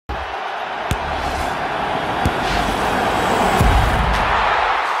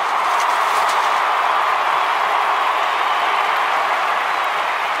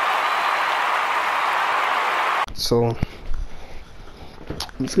so I'm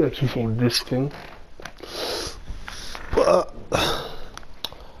just gonna keep on this thing. But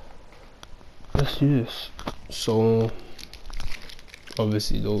let's do this. So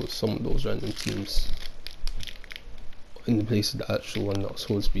obviously some of those random teams in the place of the actual one that was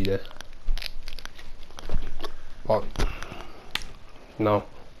supposed to be there. But no.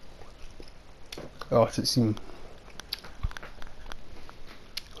 It seemed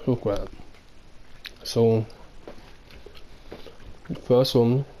look at that. So the first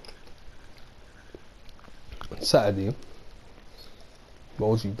one Saturday,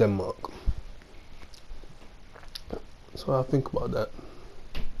 Belgium, Denmark. So I think about that.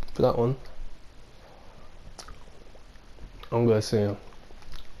 For that one, I'm gonna say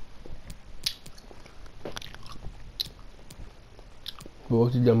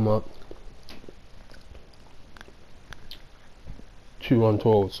Belgium, Denmark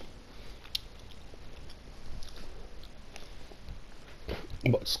 2-1-12s.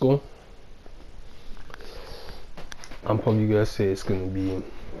 But score, I'm probably gonna say it's gonna be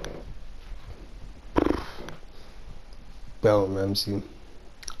Bell Ramsey,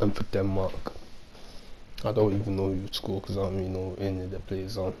 and for Denmark, I don't even know who would score because I don't really know any of the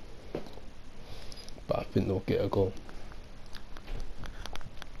players on. But I think they'll get a goal.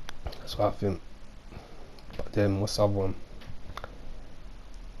 That's what I think. But then what's the other one?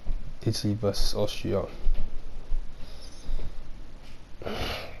 Italy versus Austria.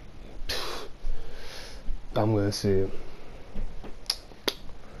 I'm gonna say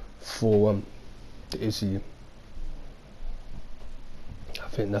 4-1 to Italy. I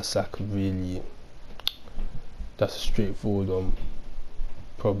think that's like that's a straightforward one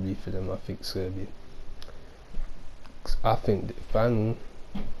probably for them. I think it's gonna be. I think the final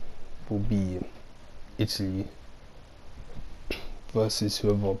will be Italy versus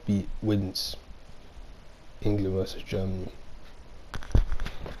whoever wins England versus Germany.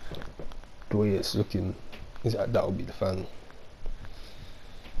 The way it's looking is that will be the final.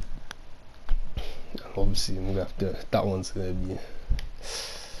 And obviously I'm gonna have to, that one's gonna be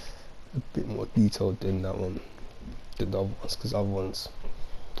a bit more detailed than that one, than the other ones, because other ones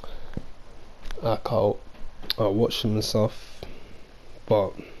I can't watch them and stuff,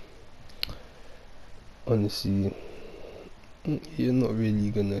 but honestly you're not really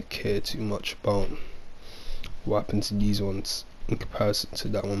gonna care too much about what happened to these ones in comparison to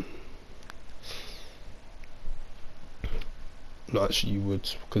that one. No, actually you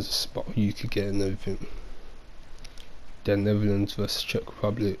would, because it's about who you could get and everything. Then Netherlands versus Czech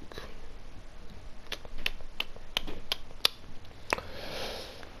Republic.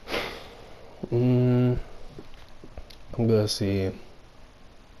 I'm gonna say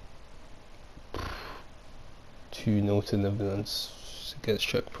 2-0 to Netherlands against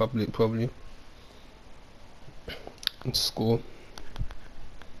Czech Republic probably. And score,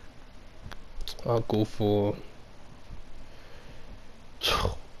 I'll go for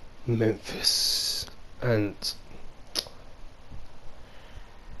Memphis and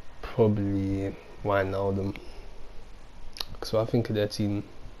probably Wijnaldum. So I think of their team,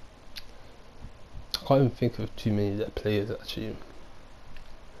 I can't even think of too many of their players actually.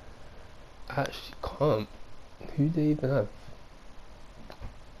 I actually can't. Who do they even have?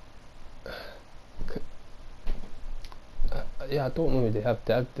 Yeah, I don't know who they have.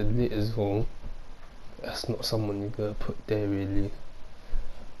 They have the lit as well. That's not someone you're gonna put there really.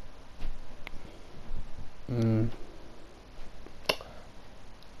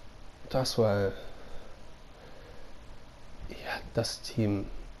 That's why. Yeah, that's the team.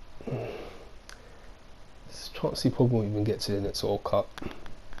 Chelsea probably won't even get to the next World Cup.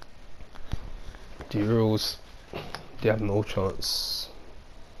 The Euros, they have no chance.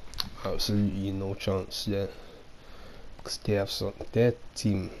 Absolutely no chance there. Because they have their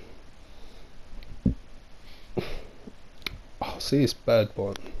team. I'll say it's bad,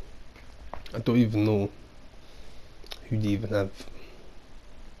 but I don't even know who they even have.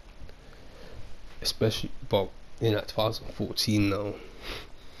 Especially, but in that 2014 now,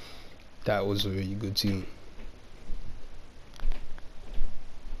 that was a really good team.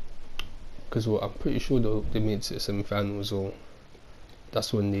 Because I'm pretty sure they made it to the semi-finals, or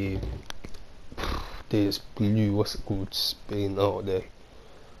that's when they just blew, what's it called, Spain out there.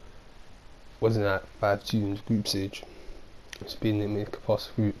 Wasn't that 5-2 in the group stage? Spain didn't make it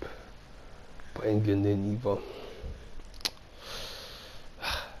past the group, but England didn't either.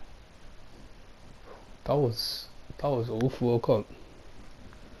 That was an awful World Cup.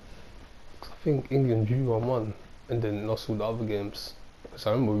 I think England drew 1-1 and then lost all the other games. So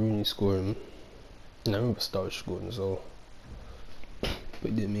I remember Rooney scoring, and I remember Sturridge scoring as well, but he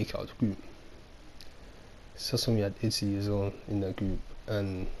didn't make it out of the group. So that's when we had Italy as well in that group,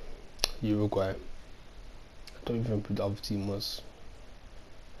 and Uruguay. I don't even remember who the other team was,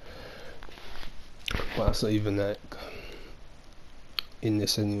 but that's not even like in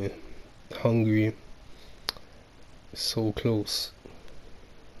this anyway. Hungary, so close.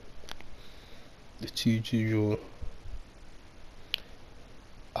 The 2-2 draw.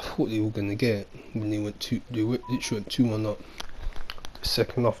 I thought they were gonna get it when they literally went 2-1 up. The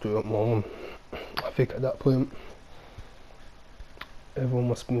second half they went 1-1. I think at that point everyone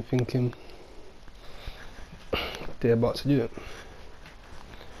must have been thinking they're about to do it.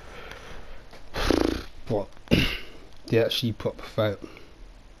 But they actually put up a fight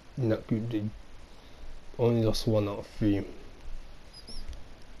in that group. They only lost 1 out of 3.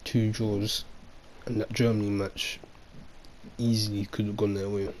 2 draws, and that Germany match easily could have gone their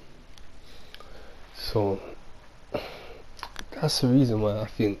way. So that's the reason why I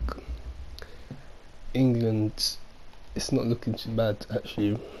think England, it's not looking too bad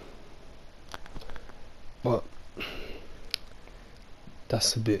actually, but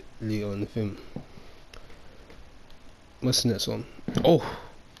that's a bit later on the film. What's the next one?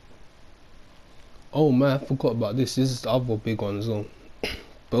 Oh man, I forgot about this. This is the other big one as well.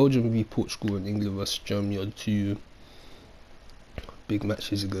 Belgium v Portugal and England vs Germany are the 2 big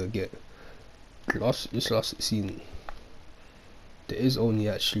matches you're gonna get. This last season, there is only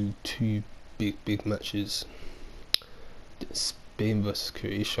actually 2 big matches. Spain vs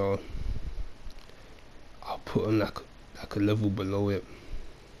Croatia, I'll put them like a level below it,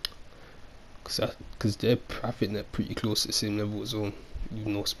 because I think they're pretty close to the same level as well,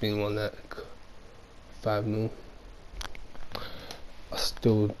 even though Spain won like 5-0. I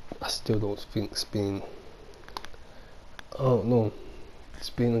still don't think Spain, I don't know,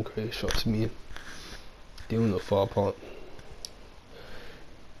 Spain and Croatia to me, they're not far apart.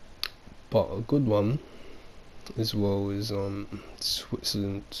 But a good one as well is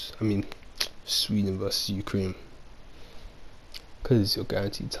Sweden versus Ukraine, because you're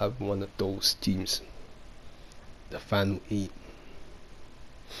guaranteed to have one of those teams the final 8.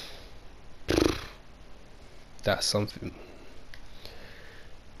 That's something.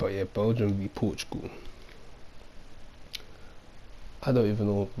 But yeah, Belgium v Portugal, I don't even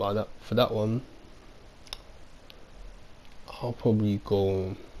know about that. For that one, I'll probably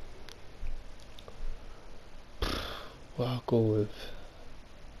go, well, I'll go with,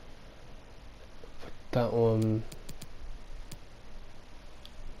 for that one,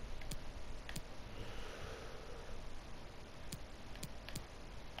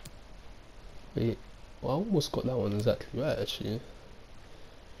 wait, well, I almost got that one exactly right actually.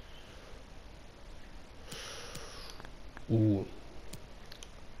 Ooh.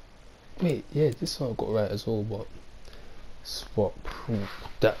 Wait, yeah, this one I got right as well, but swap.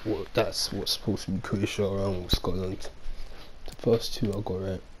 That's what's supposed to be Croatia around with Scotland. The first 2 I got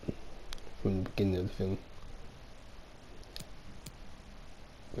right from the beginning of the thing.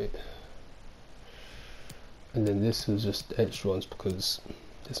 Wait. And then this was just extra ones because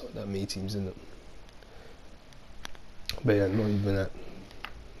there's not that many teams in it. But yeah, not even that.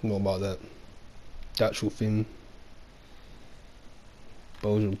 Not about that. The actual thing.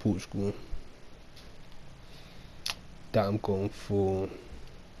 Belgium, Portugal. That I'm going for.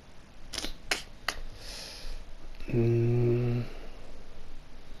 I'm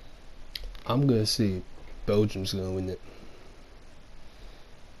gonna say Belgium's gonna win it.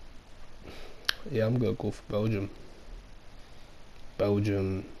 Yeah, I'm gonna go for Belgium.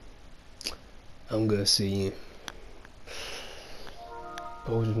 I'm gonna say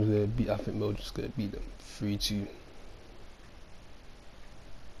Belgium's gonna beat. I think Belgium's gonna beat them 3-2.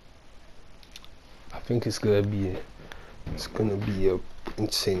 I think it's gonna be a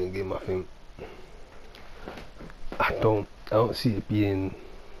insane game. I think. I don't see it being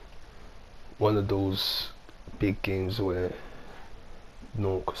one of those big games where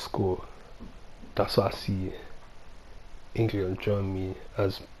no one could score. That's why I see England and Germany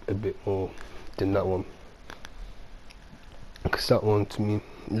as a bit more than that one, because that one to me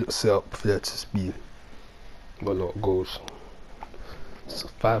looks set up for there to be a lot of goals. So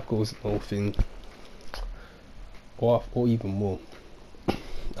 5 goals in the whole thing, or even more.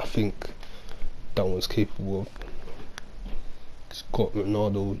 I think that one's capable of. It's got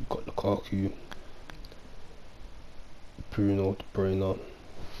Ronaldo, got Lukaku, Bruno, De Bruyne.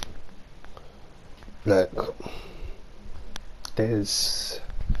 Like, that's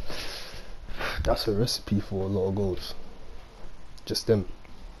a recipe for a lot of goals. Just them.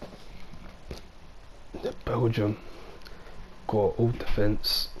 The Belgium got old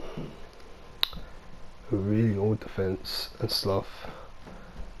defence, a really old defence and stuff,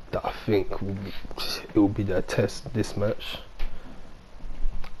 that I think it will be their test this match.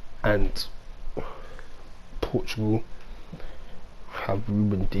 And Portugal have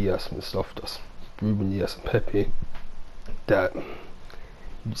Ruben Diaz and stuff. That's Ruben Diaz and Pepe that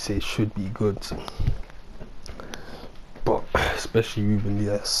you'd say should be good, but especially Ruben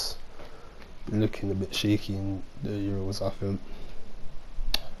Diaz looking a bit shaky in the Euros, I think.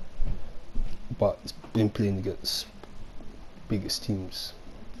 But it's been playing against biggest teams,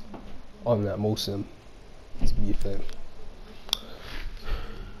 unlike most of them, to be fair.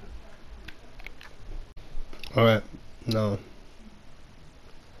 Alright, now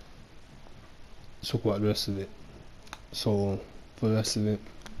let's talk about the rest of it. So for the rest of it,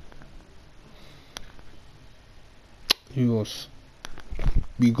 who else?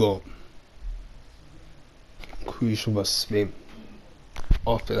 We got Croatia vs Spain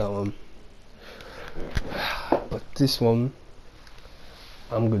after that one. But this one,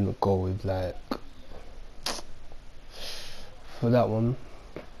 I'm gonna go with, like, for that one,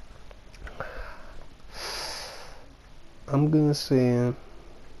 I'm gonna say,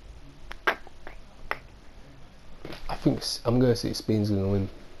 I'm gonna say Spain's gonna win.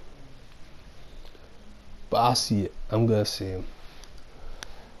 But I see it. I'm gonna say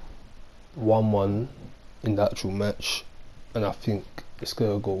 1-1 in the actual match, and I think it's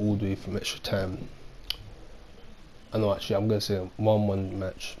gonna go all the way from extra time. I know, actually, I'm gonna say 1-1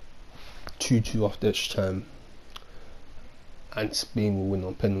 match, 2-2 after extra time, and Spain will win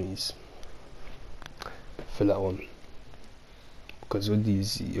on penalties for that one. Because with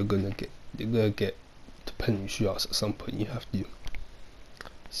these, you're gonna get the penalty shootouts at some point. You have to,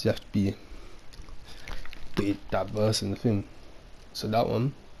 so you have to be diverse in the thing. So that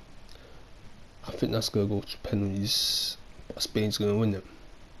one, I think that's gonna go to penalties. But Spain's gonna win it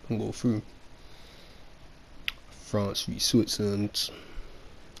and go through. France v Switzerland.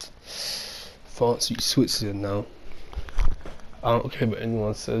 France v Switzerland now. I don't care what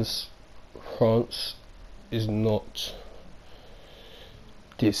anyone says. France is not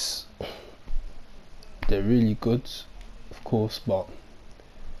this. They're really good, of course, but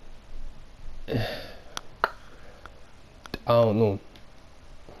I don't know.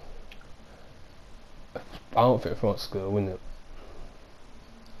 I don't think France is gonna win it.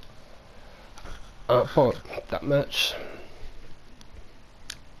 I thought that match,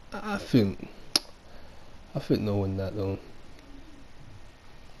 I think they'll win that though.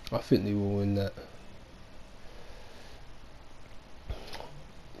 I think they will win that.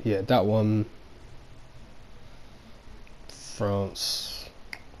 Yeah, that one, France.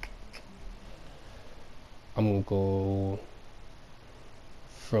 I'm gonna go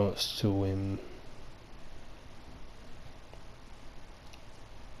France to win.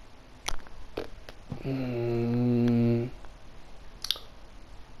 I'm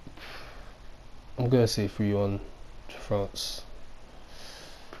gonna say 3-1 to France.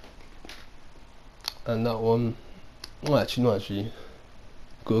 And that one, well, actually,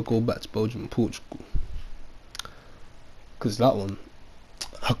 gotta go back to Belgium and Portugal, because that one,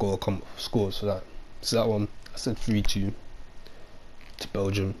 I gotta come up with scores for that. So that one, I said 3-2 to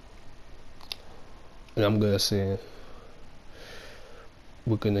Belgium, and I'm gonna say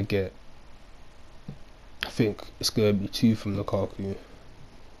we're gonna get, I think it's gonna be 2 from Lukaku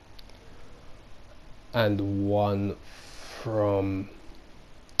and 1 from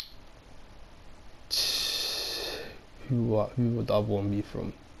who would the other one be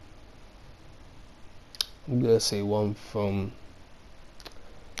from? I'm gonna say 1 from,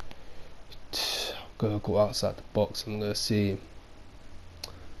 I'm gonna go outside the box. I'm gonna say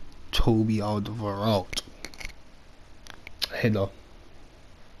Toby Alderweireld, header,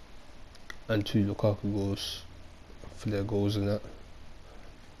 and 2 Lukaku goals for their goals in that.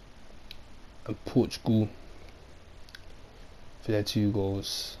 And Portugal for their 2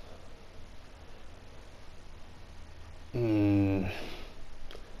 goals.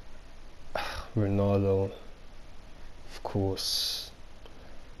 Ronaldo, of course,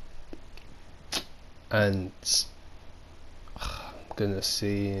 and I'm gonna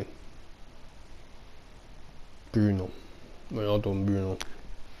say Bruno. Ronaldo and Bruno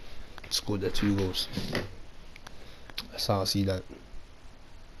scored their 2 goals. That's how I see that.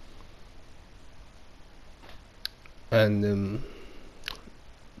 And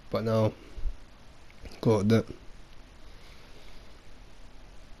but now got that.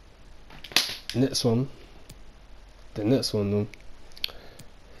 The next one though.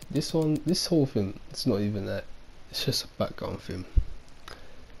 This whole thing, it's not even that. It's just a background thing.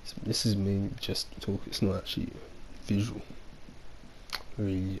 This is mainly just talk. It's not actually visual,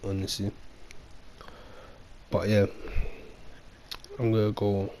 really, honestly. But yeah, I'm gonna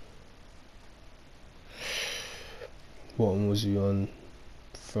go What one was you on?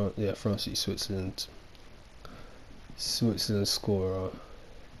 France v Switzerland. Switzerland scorer.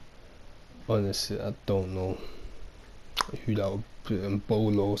 Honestly, I don't know who that would put in,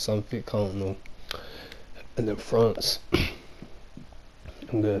 Bolo or something, I don't know. And then France,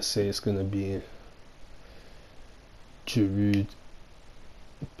 I'm gonna say it's gonna be Giroud,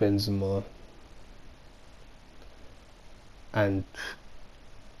 Benzema, and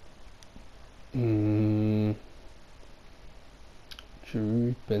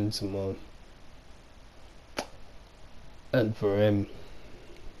Giroud, Benzema, and Varane.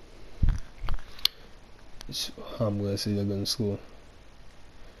 I'm gonna say they're gonna score.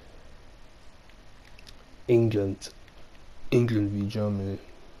 England v Germany.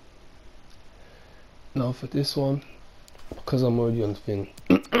 Now for this one, because I'm already on the thing,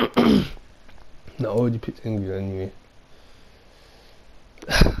 I already picked England anyway.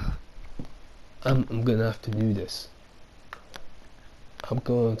 I'm gonna have to do this. I'm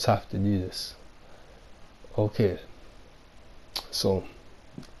going to have to do this. Okay, so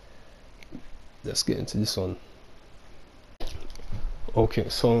let's get into this one. Okay,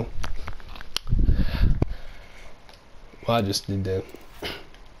 so what I just did there,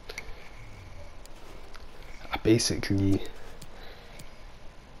 I basically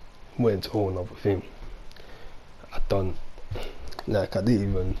went to a whole other thing. I didn't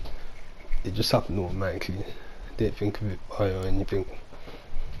even, it just happened automatically. I didn't think of it prior or anything.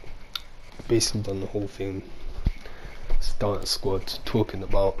 Basically done the whole thing, starting squad, talking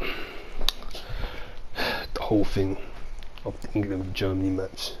about the whole thing of the England v Germany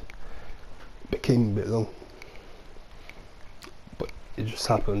match. It became a bit long, but it just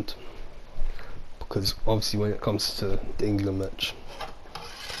happened because obviously when it comes to the England match,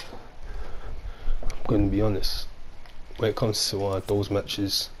 I'm going to be honest, when it comes to those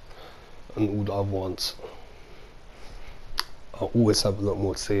matches and all the other ones, I'll always have a lot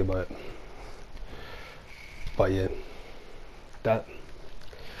more to say about it. But yeah, that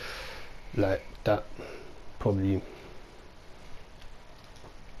probably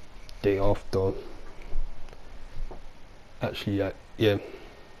day after, actually either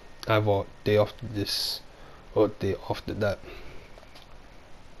day after this or day after that,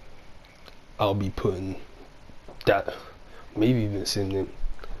 I'll be putting that, maybe even same name,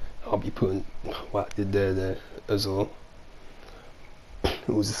 I'll be putting what I did there as well. It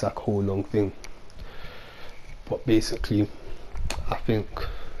was just like a whole long thing, but basically I think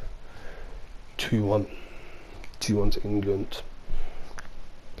 2-1 to England.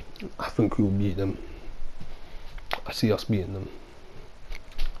 I think we'll beat them. I see us beating them.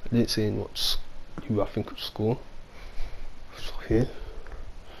 I didn't say who I think would score. So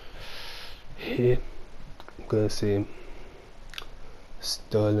here I'm gonna say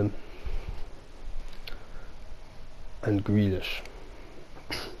Sterling and Grealish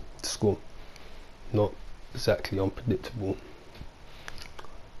to score. Not exactly unpredictable,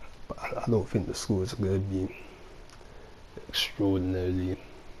 but I don't think the scores are going to be extraordinarily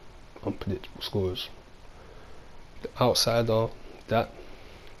unpredictable scores. The outsider, that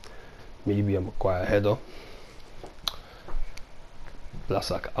maybe a Maguire header, but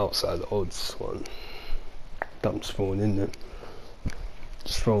that's like an outside odds one that I'm just throwing in there,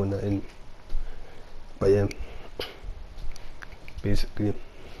 just throwing that in. But yeah, basically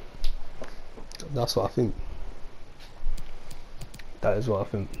that's what I think. That is what I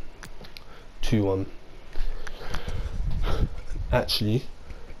think. 2-1. Actually,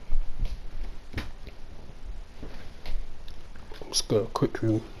 I'm just gonna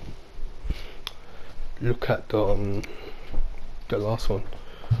quickly look at the last one.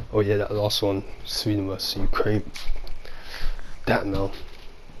 Oh yeah, that last one, Sweden vs Ukraine. That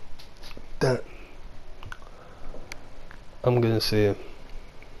I'm gonna say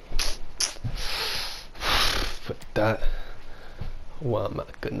for that. What am I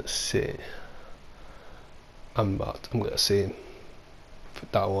gonna say? I'm gonna say for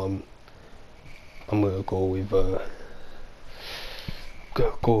that one, I'm gonna go with a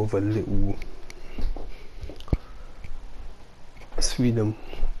little Sweden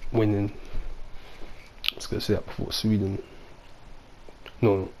winning. I was gonna say that before. Sweden.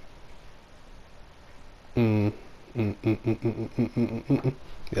 No. Yeah,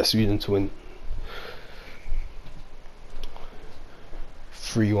 Sweden to win.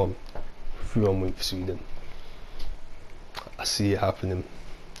 3-1 win for Sweden. I see it happening.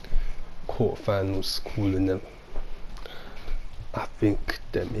 Quarterfinals, calling them. I think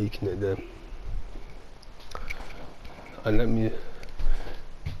they're making it there. And let me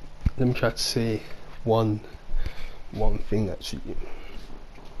try to say one thing actually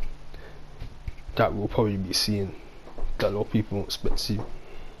that we'll probably be seeing that a lot of people don't expect to see.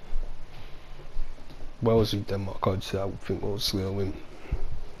 Wales with Denmark, I'd say I would think Wales will win.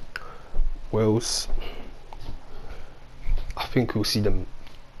 Wales, I think we'll see them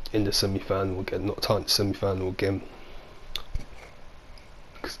in the semi-final again, not time the semi-final again.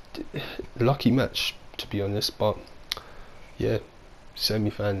 Lucky match, to be honest, but yeah,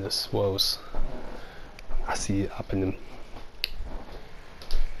 semi-finalists, Wales. I see it happening.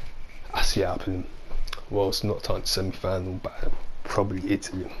 Wales not time the semi-final, but probably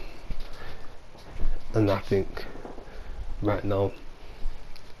Italy. And I think right now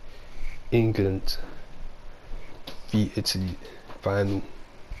England v Italy final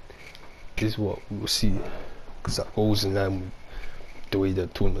is what we'll see, because that goes in line with the way the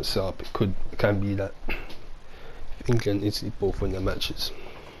tournament's set up. It can be that if England and Italy both win their matches,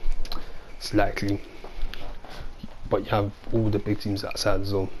 it's likely, but you have all the big teams outside the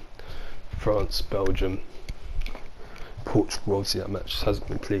zone, France, Belgium, Portugal. Obviously that match hasn't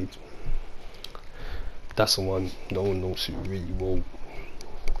been played. That's the one no one knows who really will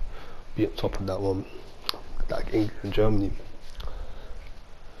be on top of that one, like England and Germany.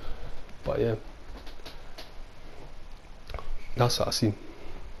 But yeah, that's what I see.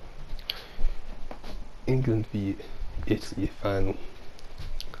 England v Italy final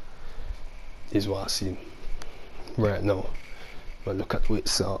is what I see right now. When I look at the way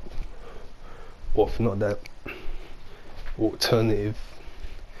it's set up, or if not that, alternative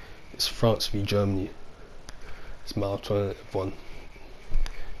is France v Germany. It's my alternative one.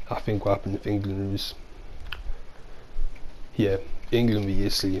 I think what happened if England lose, yeah, England v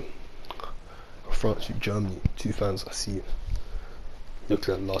Italy, or France v Germany, two fans I see it.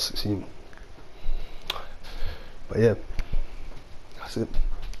 Looking at the last 16. But yeah, that's it.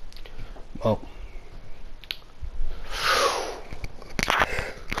 I'm out.